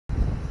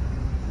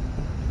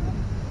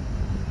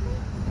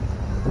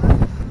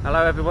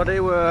Hello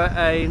everybody, we're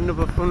at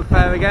another fun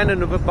fair again,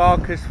 another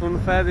Barker's fun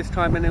fair, this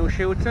time in Earl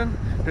Shilton,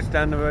 just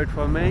down the road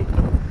from me.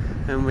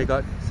 And we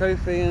got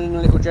Sophie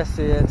and little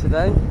Jessie here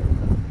today.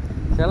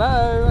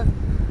 Hello!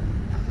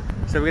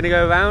 So we're going to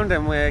go around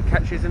and we'll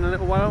catch you in a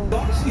little while.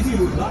 If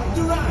you would like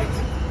to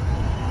ride.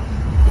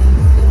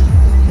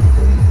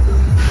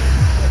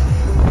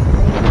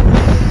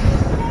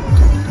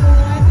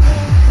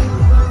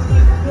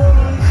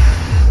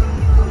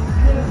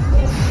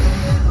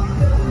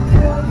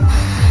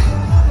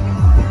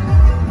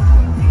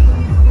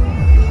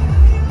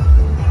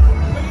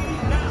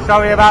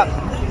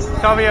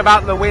 Sorry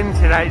about the wind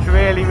today. It's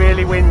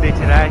really windy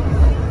today.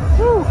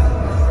 Woo.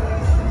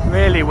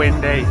 Really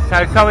windy.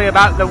 So sorry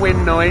about the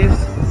wind noise.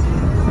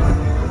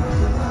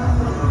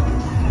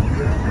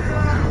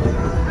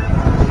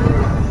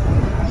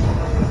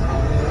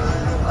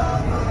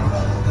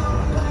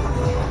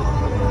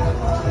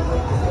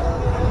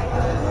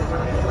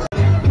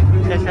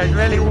 Yes, it's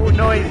really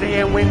noisy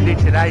and windy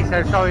today,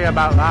 so sorry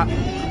about that.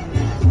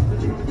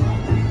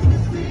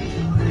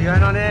 You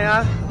going on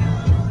here?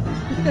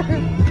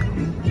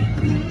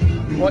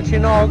 What's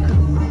your nog?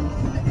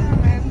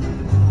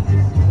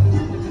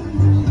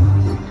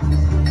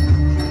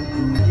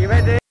 You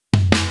ready?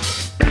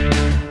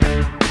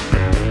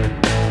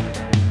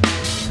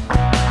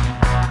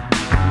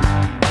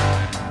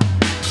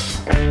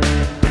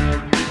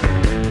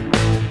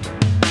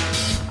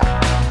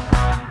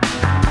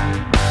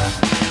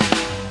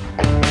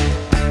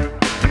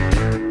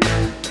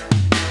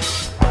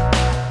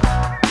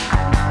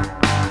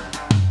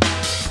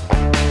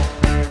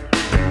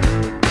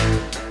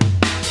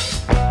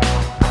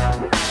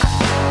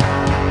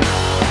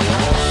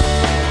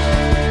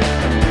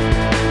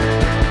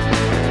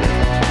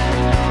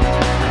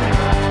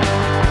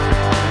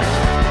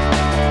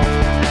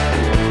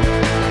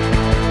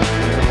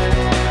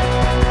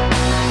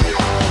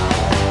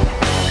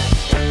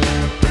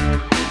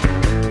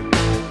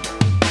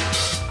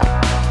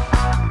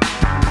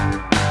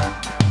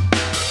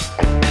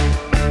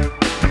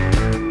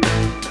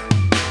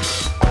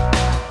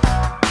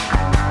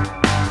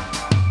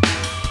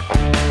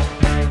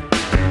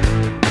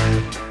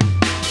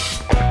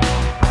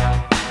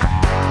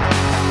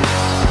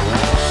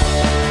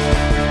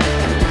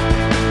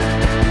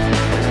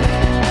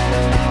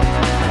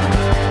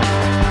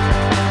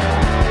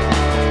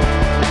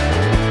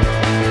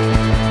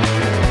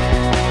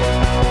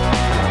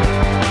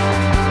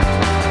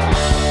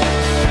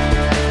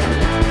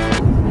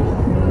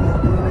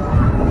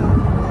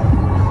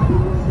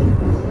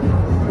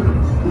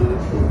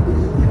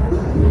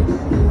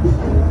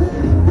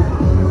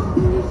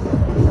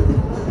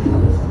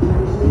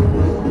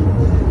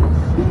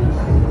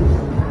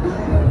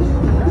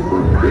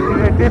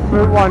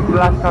 Different one to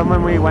last time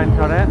when we went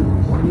on it.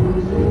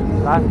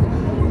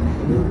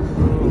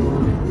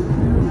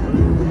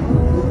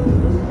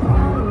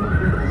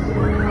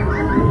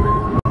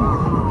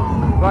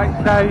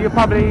 Right, so you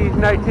probably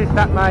noticed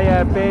that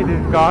my beard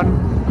is gone.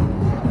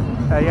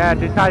 Yeah, I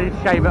decided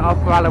to shave it off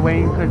for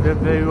Halloween because of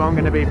who I'm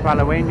going to be for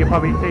Halloween. You'll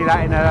probably see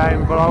that in her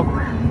own vlog.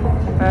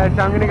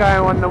 So I'm going to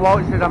go on the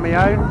waltzes on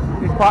my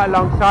own. It's quite a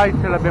long side,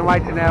 so I've been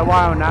waiting there a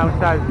while now,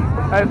 so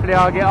hopefully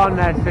I'll get on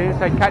there soon,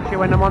 so catch you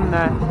when I'm on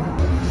there.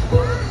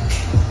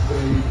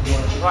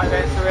 Right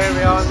then, so here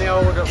we are on the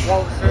old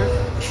waltzers.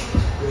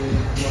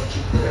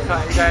 Looks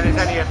like there's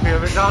only a few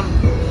of us on.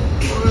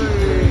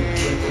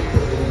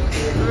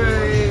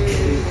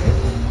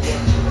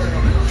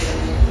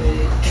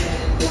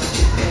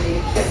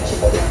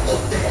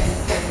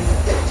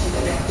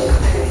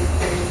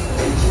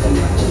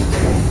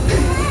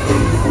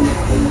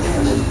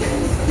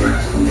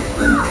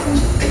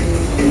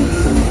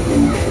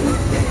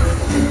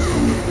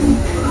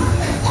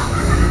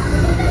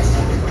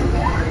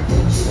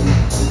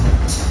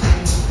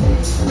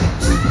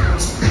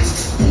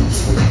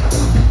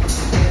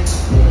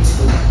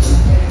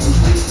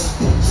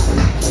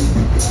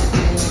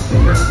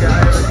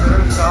 Guys.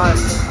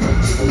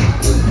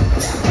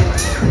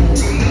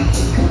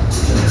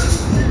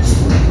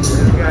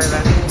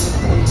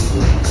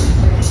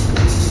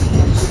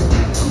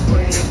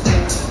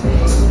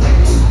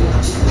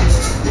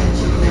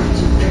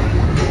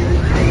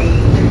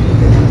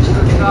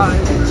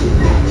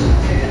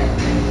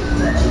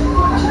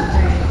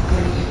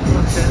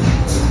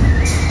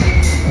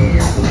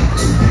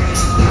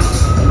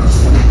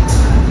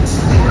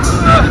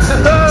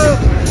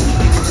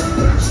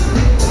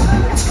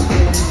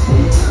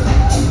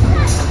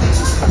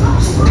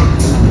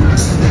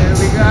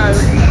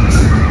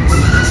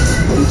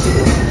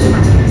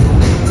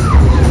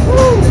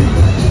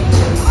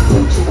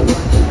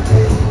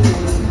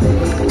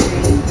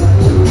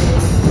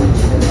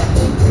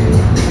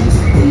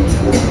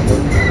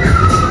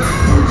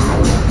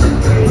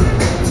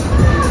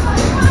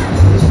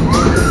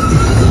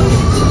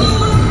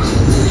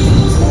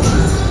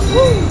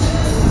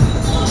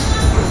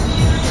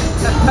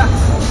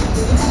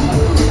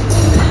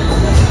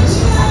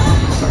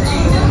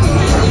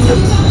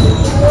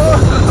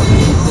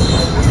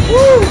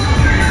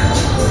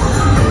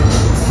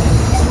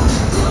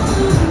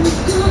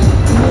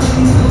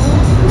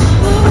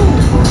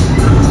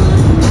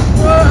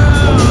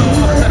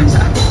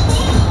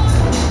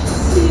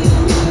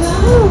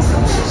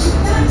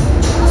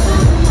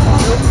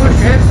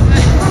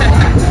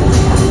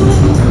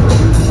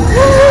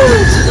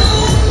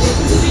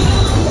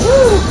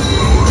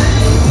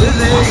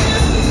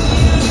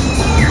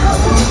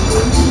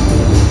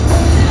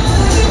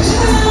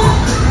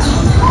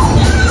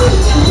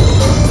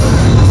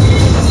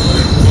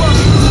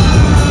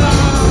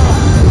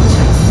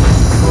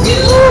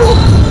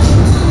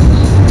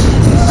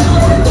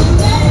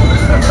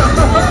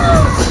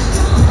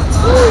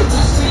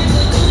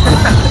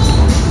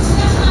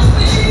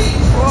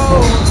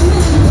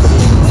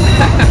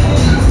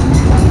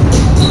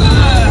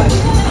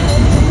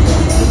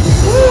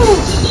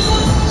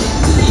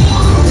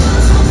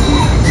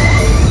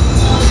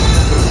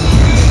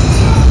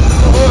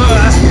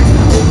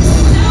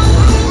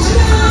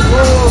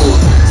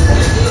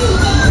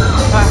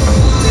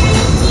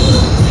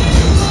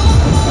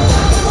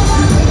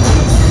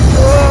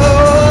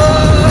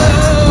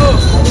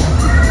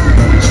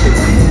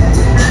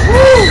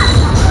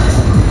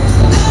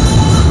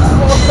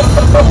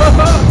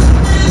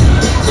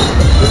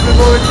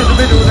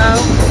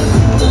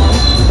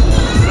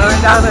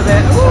 it down a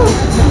bit.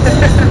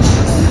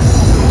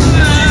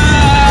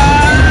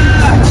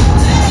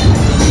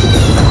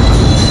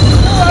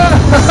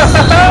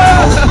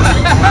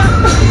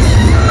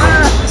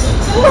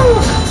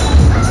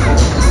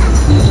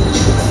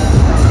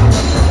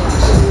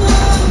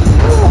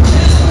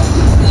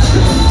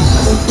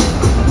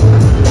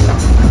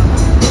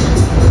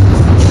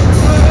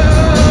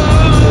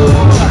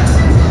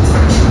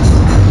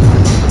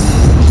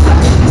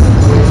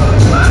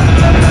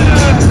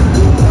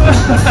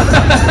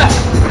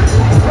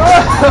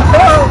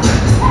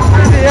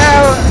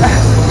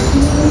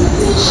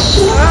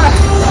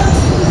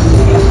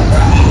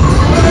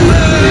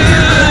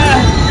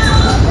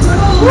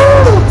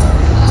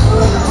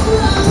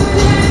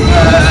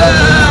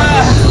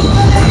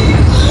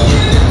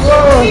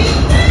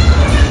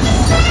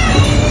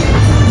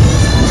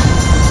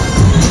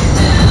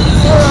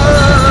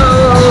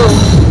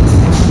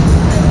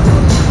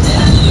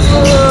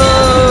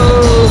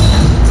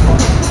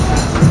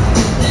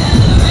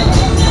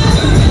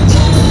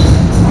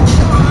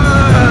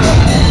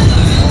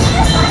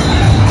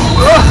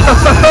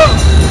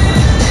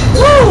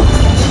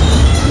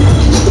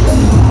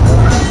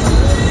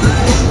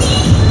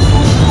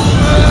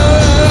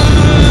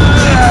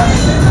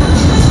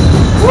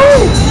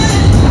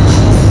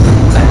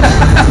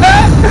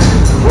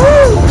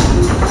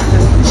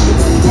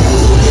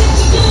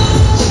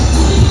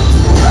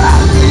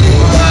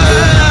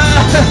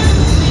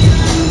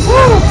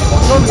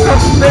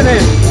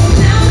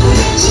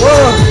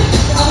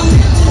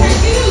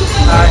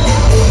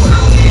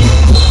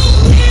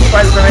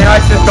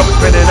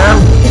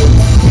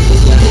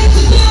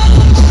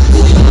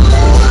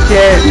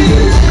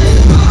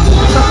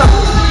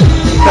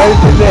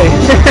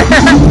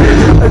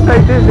 I'm so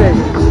dizzy.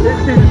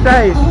 It's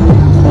insane.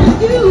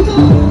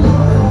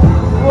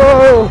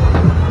 Whoa!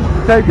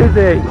 So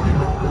dizzy.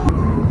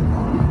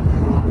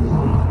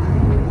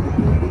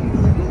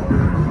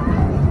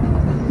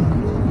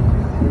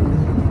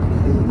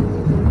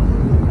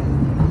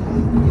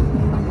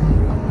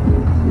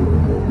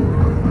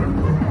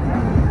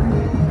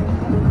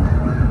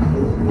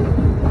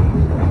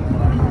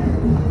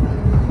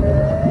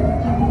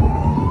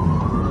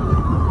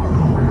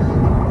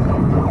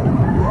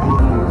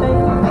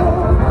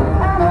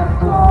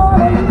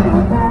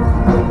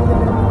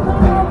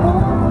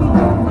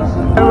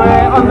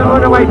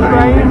 Runaway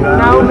train,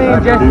 now me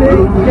and Jesse.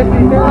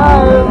 Jesse,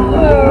 hello.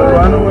 The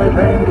runaway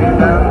train came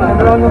down. And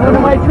we're on the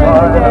runaway train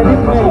again,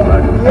 isn't we?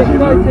 We're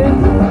excited.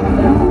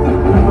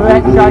 We're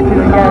excited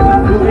again.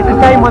 It's the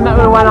same one that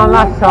we went on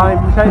last time,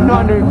 so it's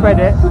not a new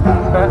credit,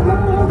 but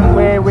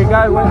where we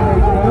go, won't we?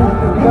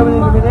 We go in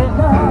a minute.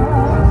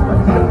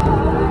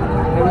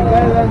 Here we go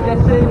then,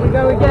 Jesse. We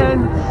go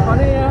again. On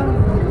here.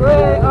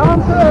 We're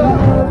on through.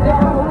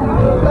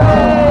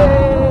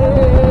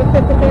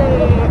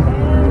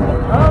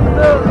 Arms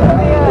up in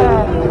the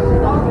air!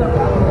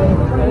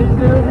 Let's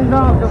do his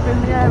arms up in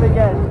the air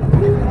again.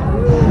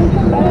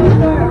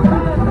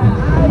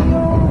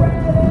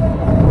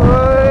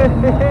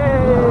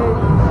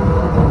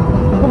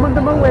 Come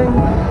under my wing.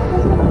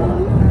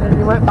 And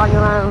you won't bang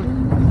around.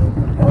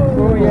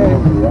 Oh yeah.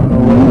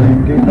 Runaway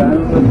came down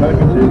the track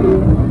and see.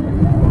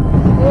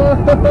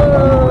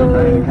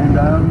 Runaway came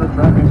down the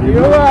track and see.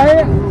 You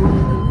alright?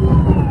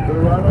 The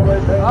runaway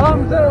train.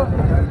 Arms up!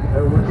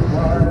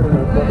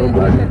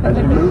 As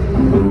you move,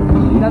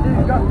 that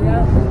is got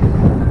yeah.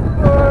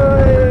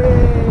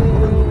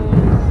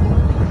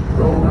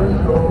 Rolling,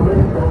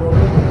 rolling,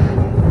 rolling,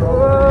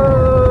 rolling.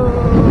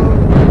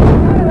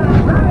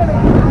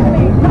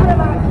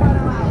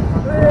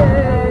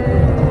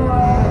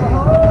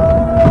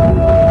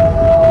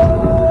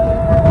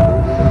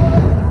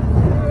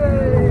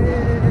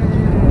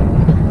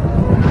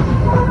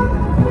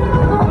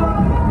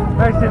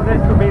 Most of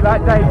this will be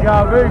like deja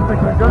vu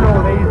because we've done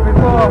all these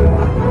before.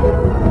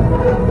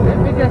 Let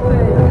me just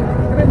say,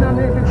 you've been down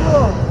here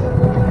before.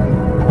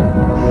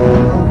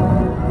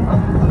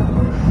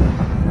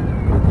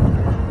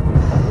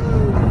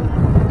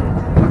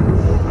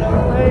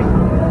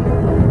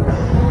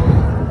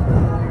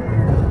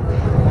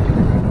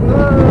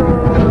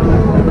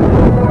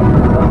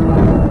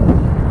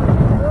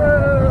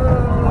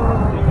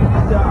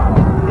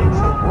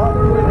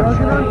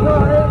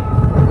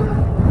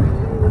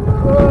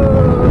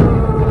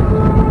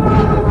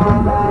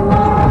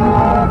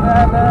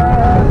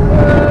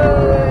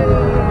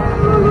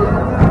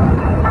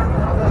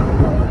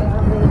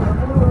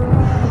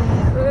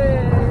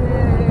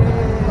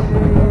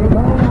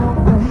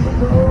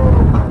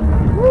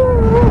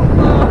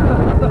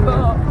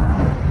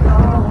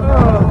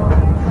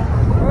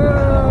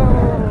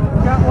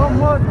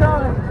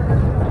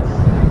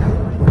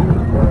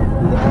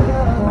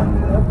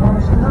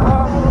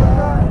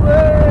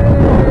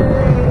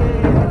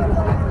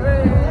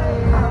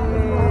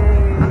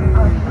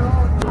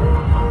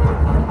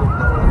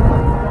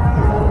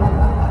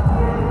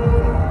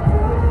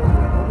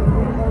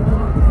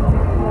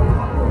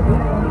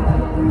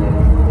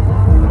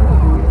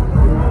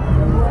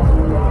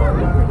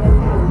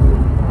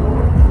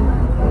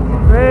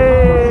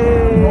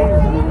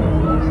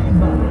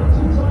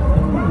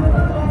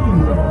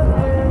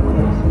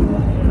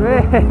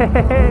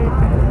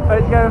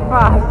 Let's go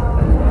fast.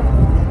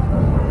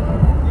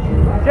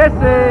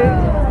 Jesse!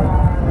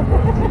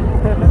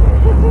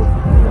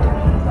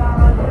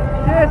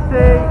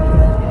 Jesse!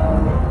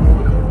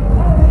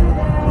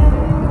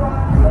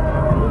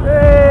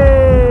 Hey!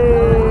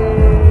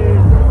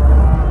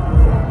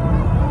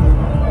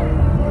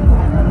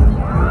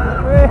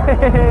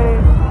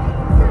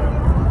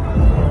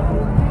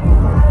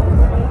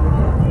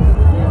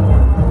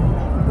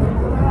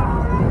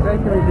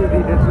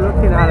 Just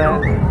looking at it.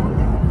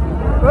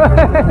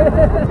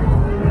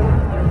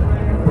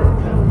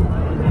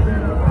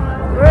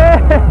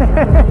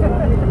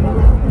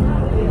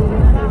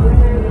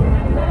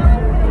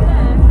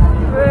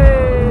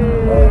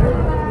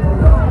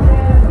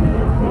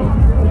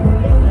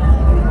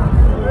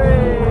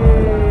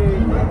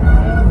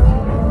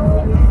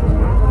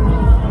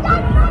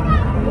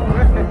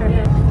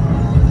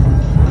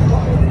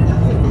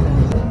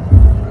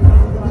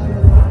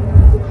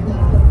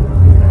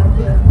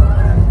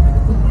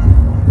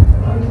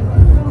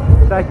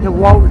 Like a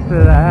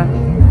waltzer there.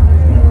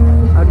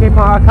 I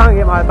can't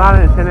get my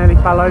balance and nearly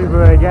fell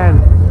over again.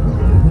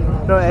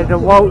 So there's a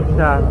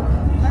waltzer.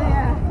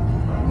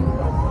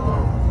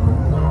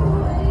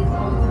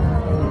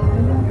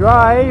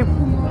 Drive.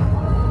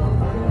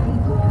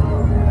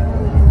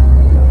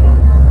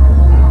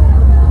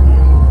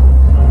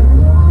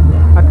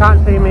 I can't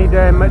see me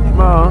doing much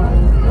more.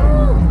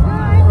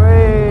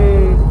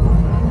 Whee.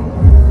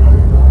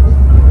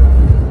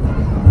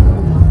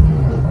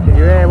 Did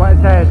you hear what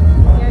it said?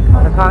 I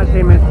can't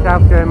see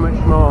myself doing much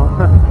more.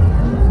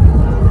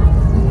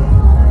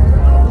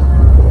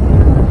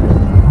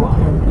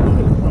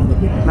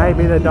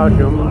 Maybe the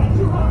dodgems.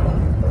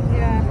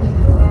 Yeah.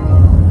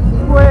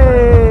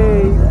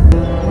 Whee!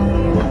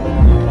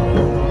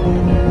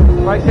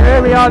 Right, so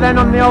here we are then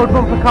on the old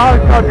bumper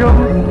cars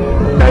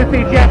dodgems.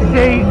 Sophie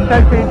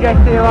and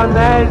Jesse are on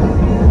theirs.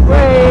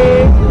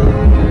 Whee!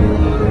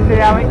 See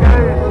how it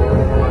goes.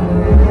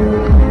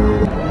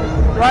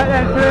 Right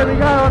then, so here we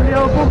go on the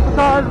old bumper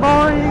cars,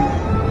 boys.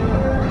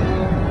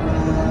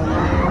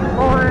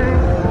 Boing.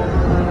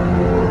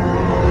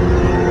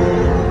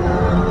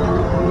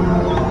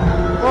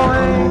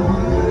 Boing.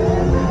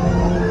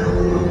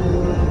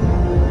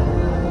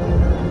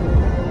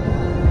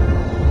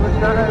 What's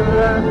that over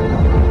there?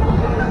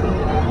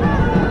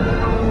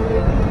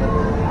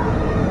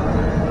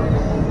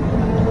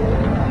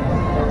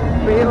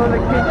 Feel the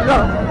kids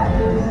up.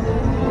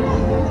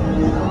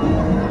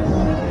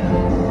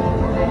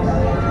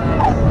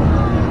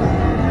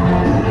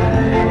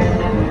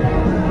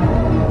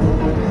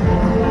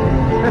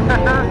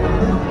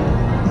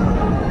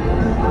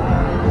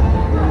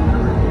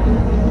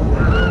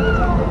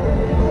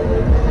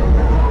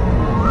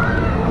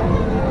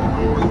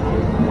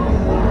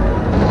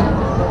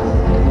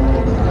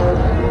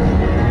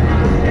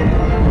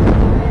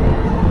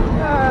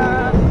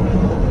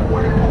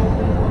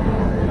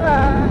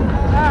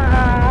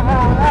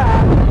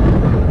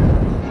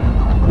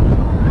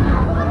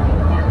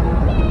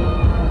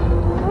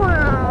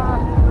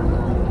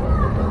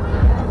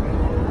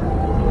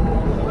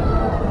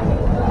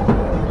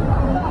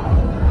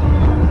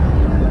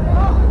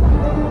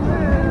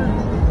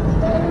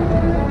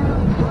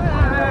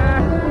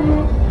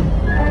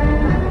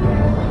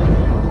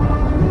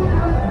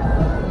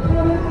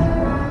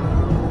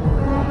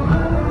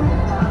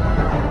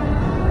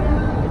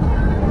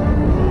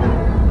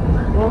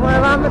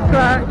 On the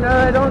track,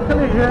 no, don't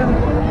collision.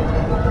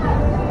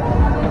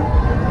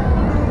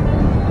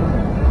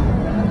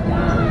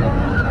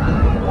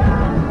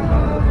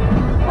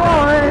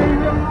 Boing,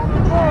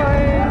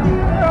 boing,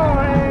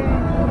 boing,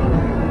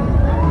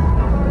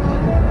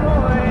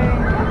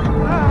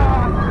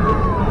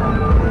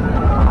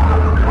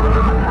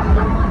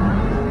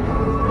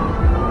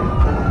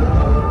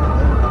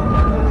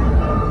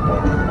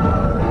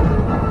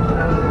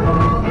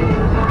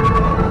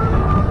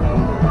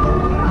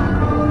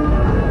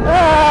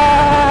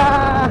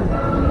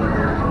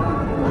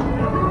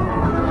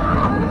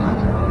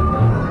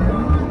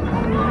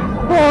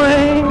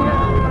 boing.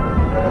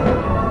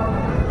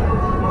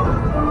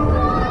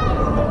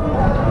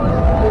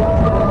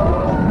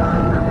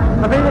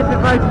 I think this is the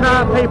most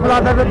amount of people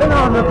I've ever been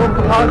on the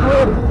bumper cars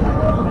with.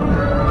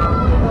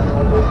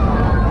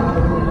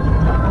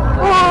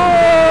 Oh,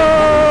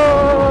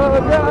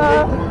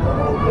 yeah.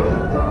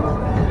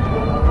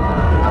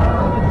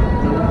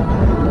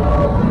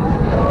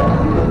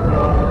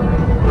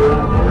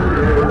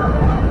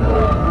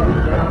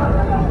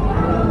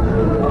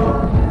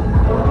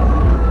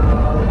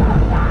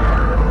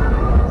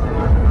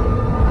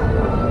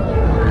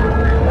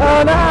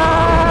 Oh no!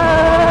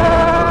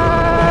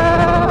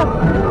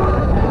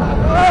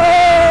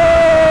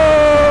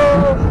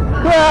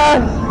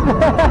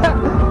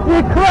 You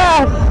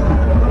crashed!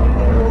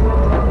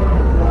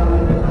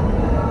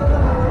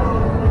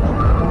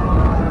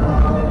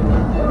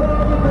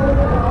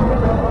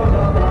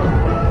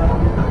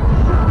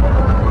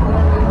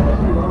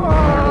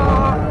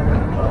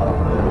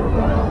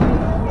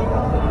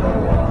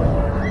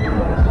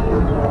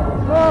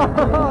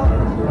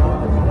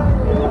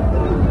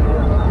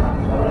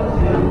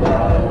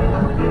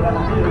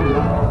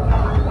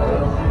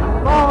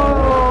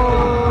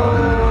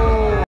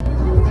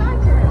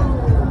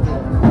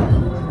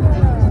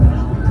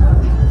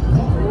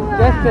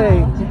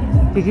 Jesse,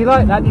 did you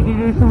like that? Did you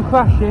do some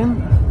crashing?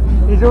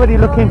 He's already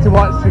looking to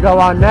what's to go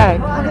on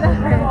next.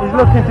 He's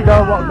looking to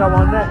go what go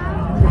on next.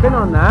 You've been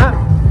on that.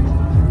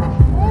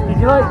 Did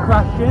you like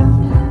crashing?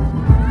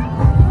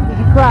 Did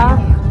you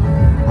crash?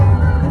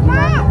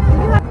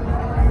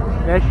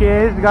 There she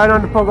is, going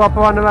on the Gopro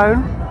on her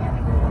own.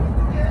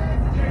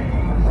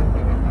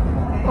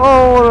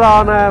 All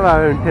on her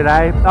own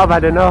today. I've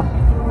had enough.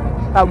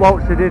 That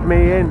waltzer did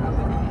me in.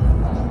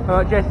 I've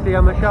got Jessie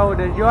on my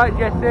shoulders. You alright,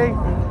 Jessie?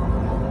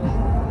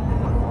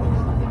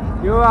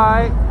 You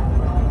alright?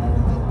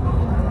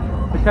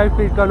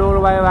 Sophie's gone all the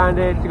way around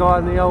here to go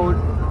on the old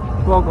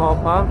frog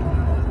hopper.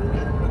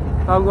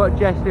 I've got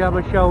Jessie on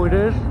my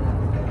shoulders.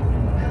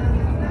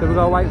 So we've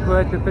got to wait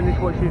for her to finish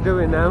what she's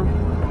doing now.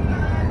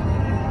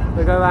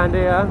 We'll go around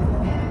here.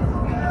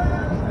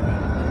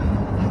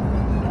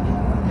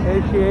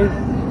 Here she is.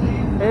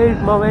 Here's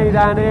Mummy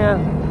down here.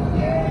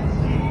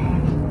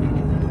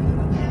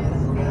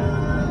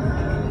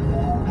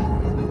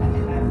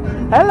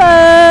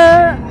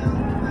 Hello!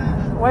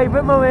 Wave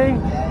at Mummy.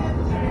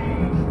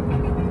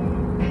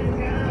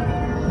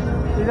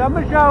 She's on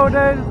my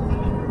shoulders.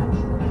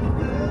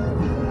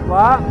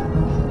 What?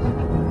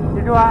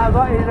 You know what? I've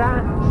got his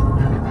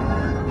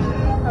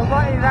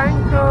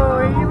ankle.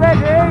 Are you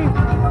ready?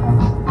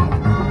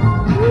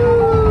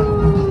 Woo!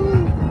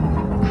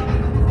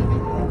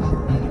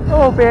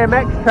 Oh,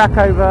 BMX track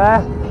over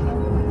there.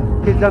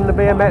 Kids on the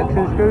BMX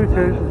and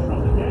scooters.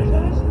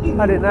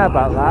 I didn't know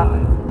about that.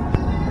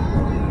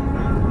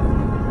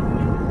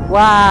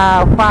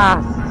 Wow,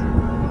 fast.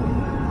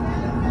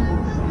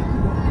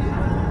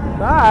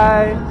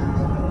 Bye.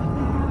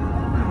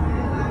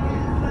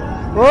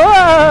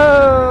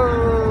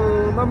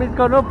 Whoa! Mummy's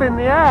gone up in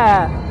the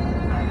air.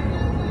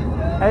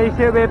 At least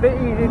it'll be a bit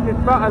easier to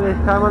spot her this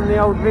time on the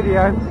old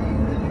video.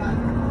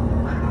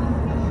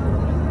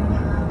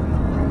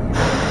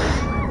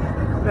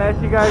 There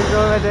she goes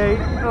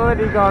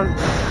already gone.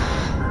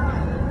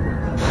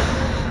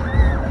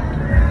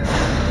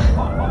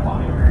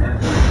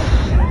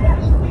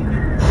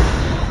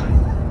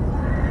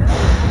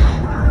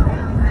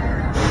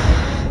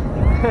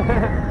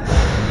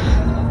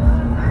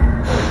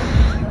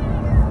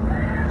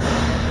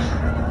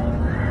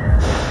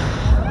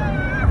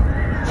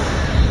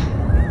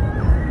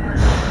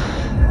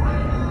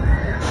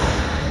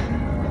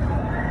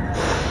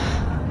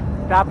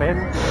 Stab him.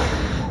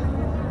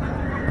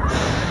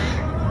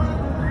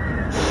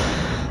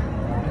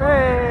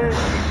 Hey.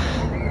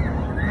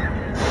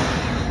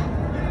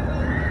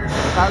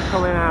 About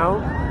coming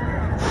out.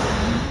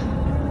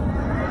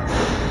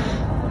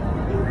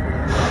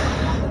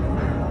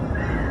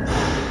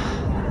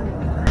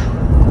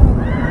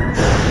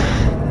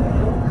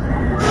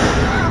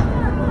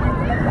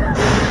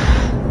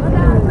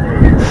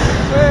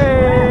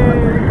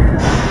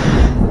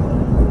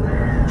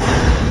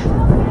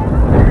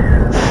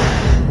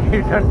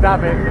 Just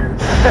stab it.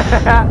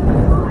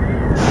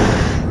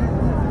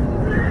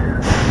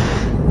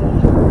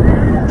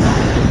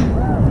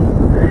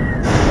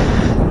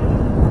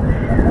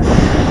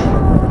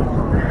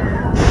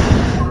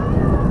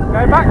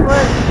 Go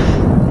backwards.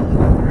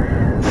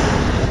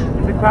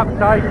 It's a crap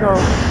cycle.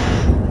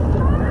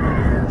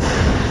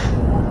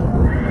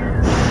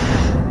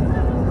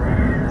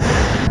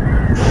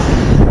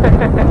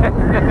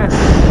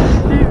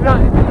 She's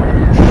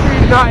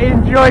not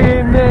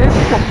enjoying this.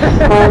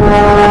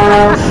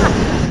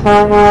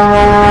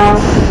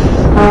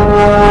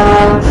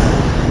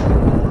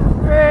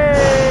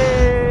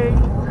 Hey.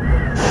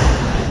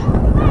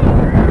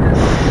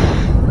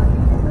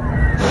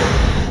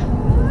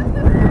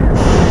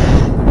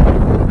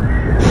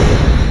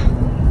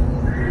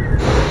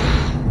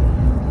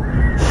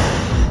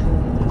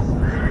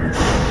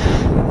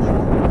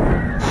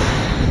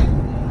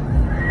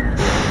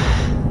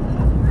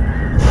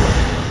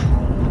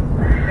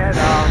 Get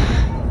on.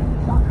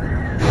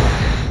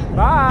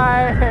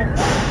 Bye.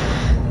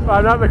 Well,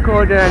 I'm not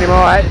recording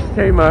anymore, it's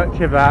too much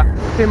of that.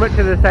 Too much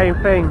of the same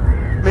thing.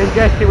 Me and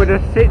Jessie would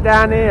just sit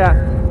down here.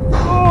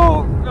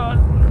 Oh, God.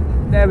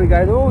 There we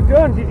go, they're all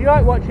done. Did you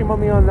like watching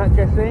Mummy on that,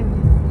 Jessie?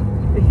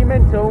 Is she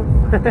mental?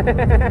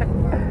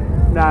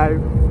 No,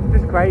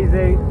 just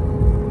crazy.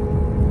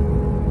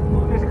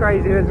 Just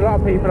crazy. There's a lot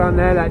of people on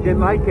there that didn't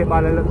like it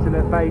by the looks of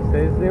their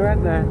faces,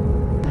 weren't there?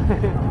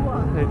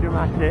 They're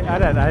dramatic, I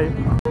don't know.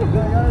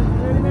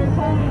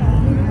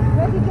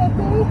 Ready,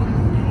 Jessie?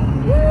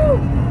 Woo!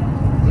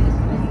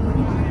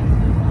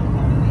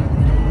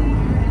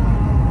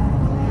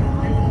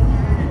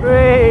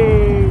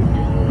 Whee!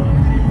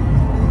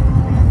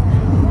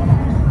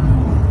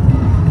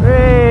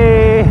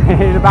 Whee!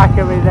 The back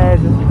of his head.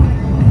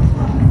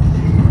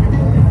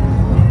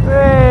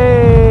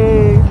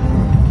 Whee!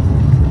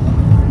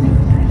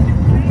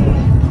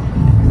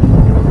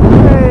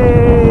 Whee!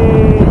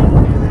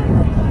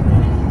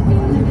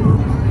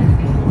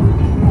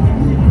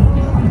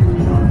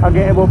 I'll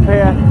get him up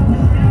here.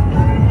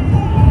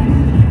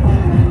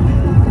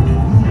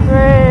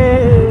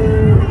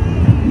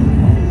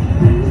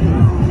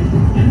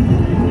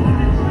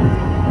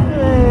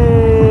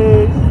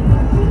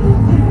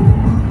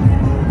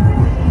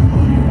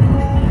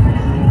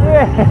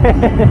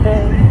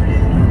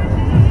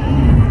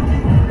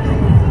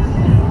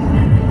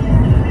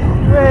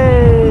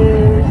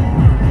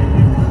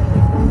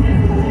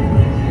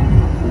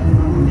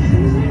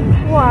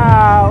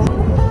 Wow.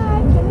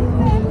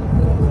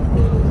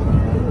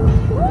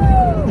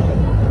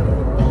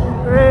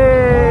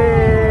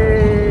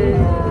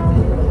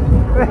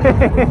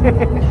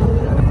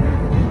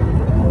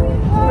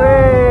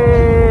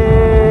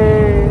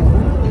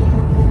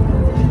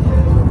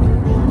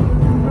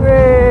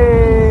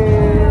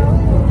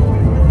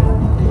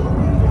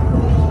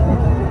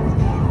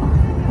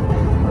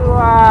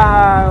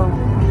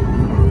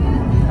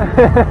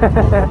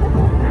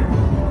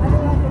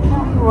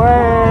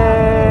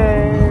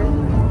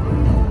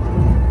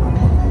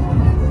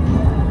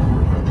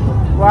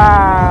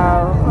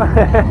 Wow.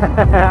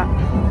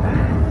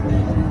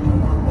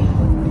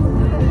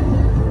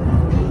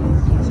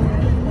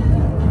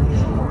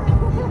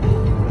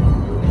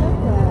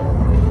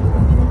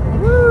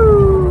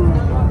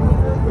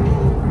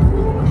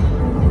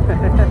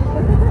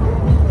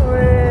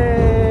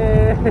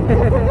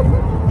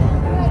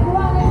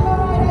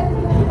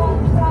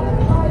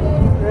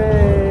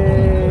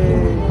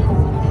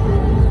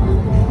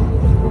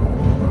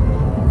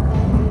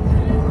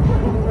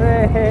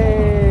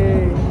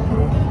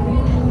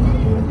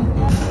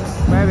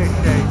 Where is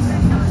she?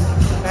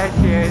 There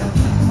she is.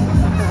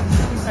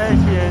 There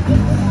she is.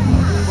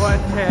 What a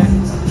tit.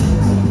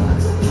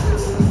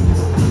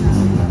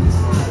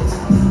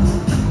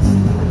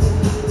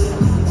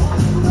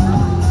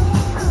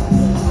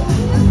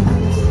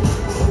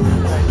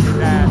 There she's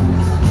there.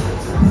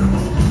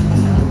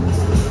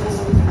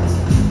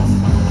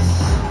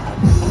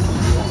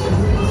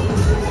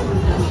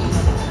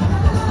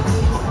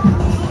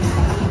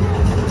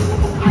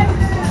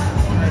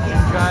 There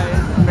she's got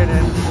it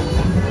spinning.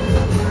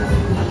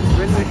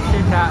 Win the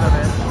shit out of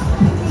it.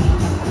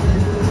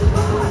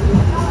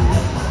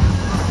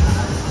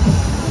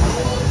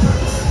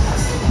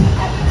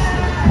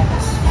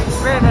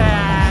 Spin it!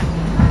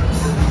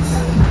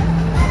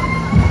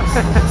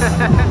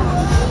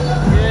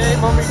 Yeah,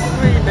 mommy's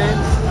screaming.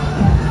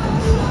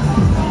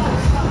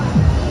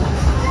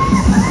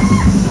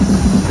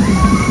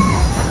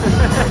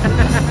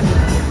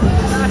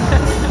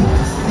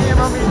 Yeah,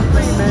 mommy's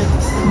screaming.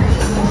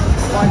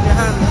 Wipe your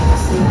hands.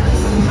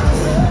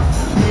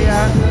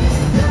 Yeah.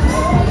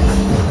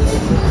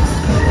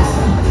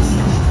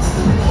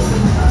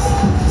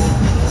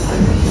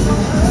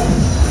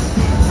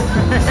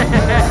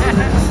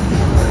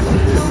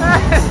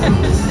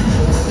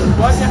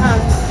 Wipe your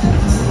hands.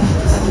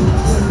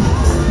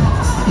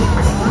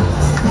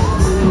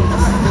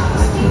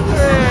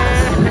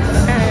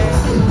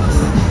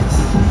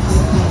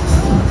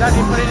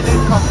 Daddy put it in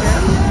his pocket.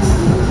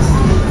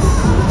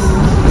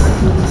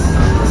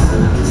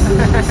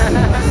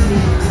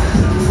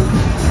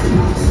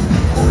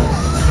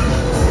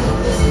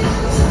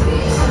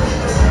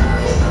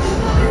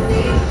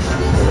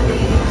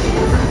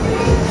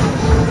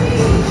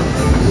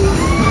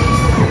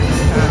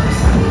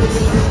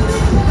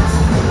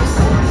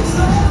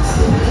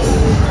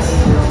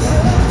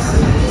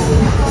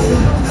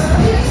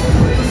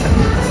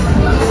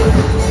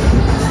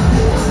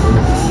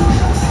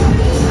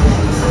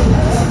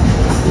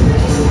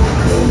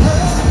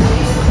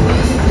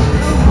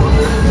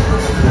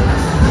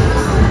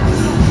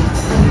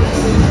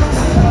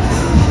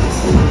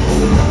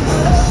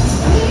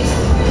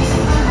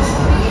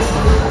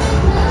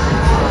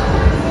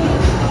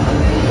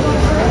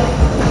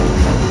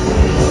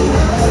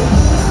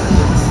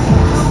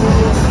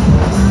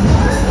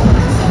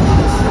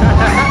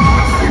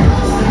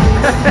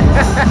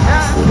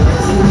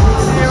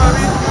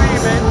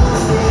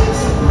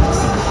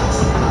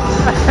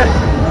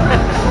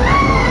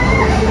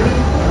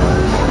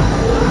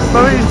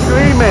 Mommy's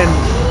screaming.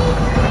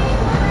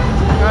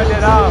 Turn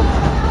it off.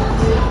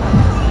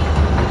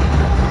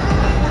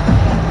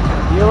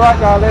 You're right,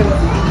 darling.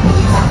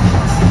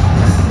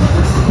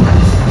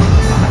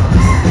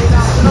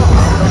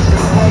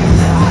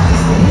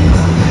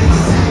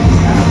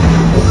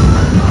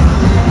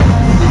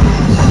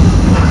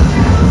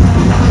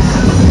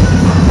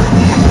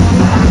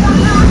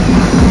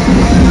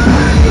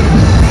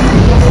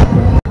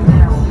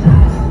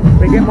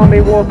 We get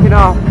Mommy walking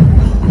off.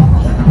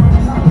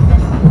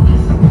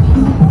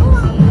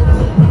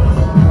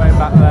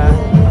 Back there.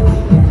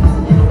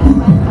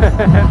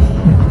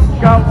 She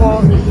can't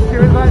walk. She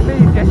was like me,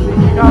 Jessie.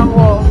 She can't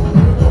walk.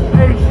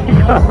 She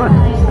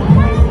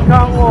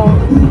can't walk.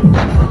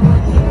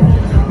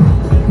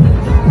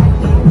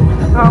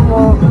 Can't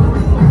walk.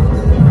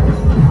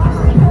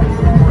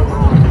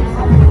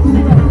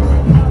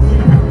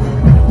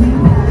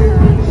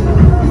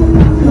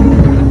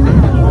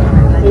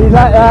 You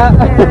like that?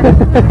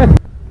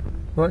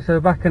 Right, so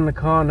we're back in the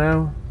car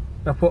now.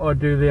 I thought I'd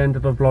do the end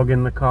of the vlog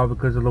in the car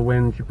because of the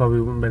wind. You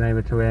probably wouldn't have been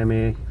able to hear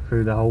me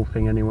through the whole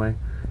thing anyway.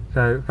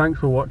 So thanks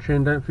for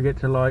watching. Don't forget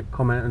to like,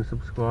 comment and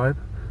subscribe,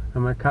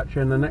 and we'll catch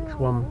you in the next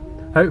one.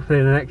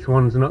 Hopefully the next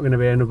one's not going to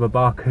be another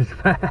Barker's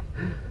fair.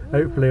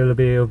 Hopefully it'll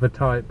be other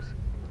types.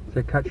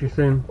 So catch you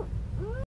soon.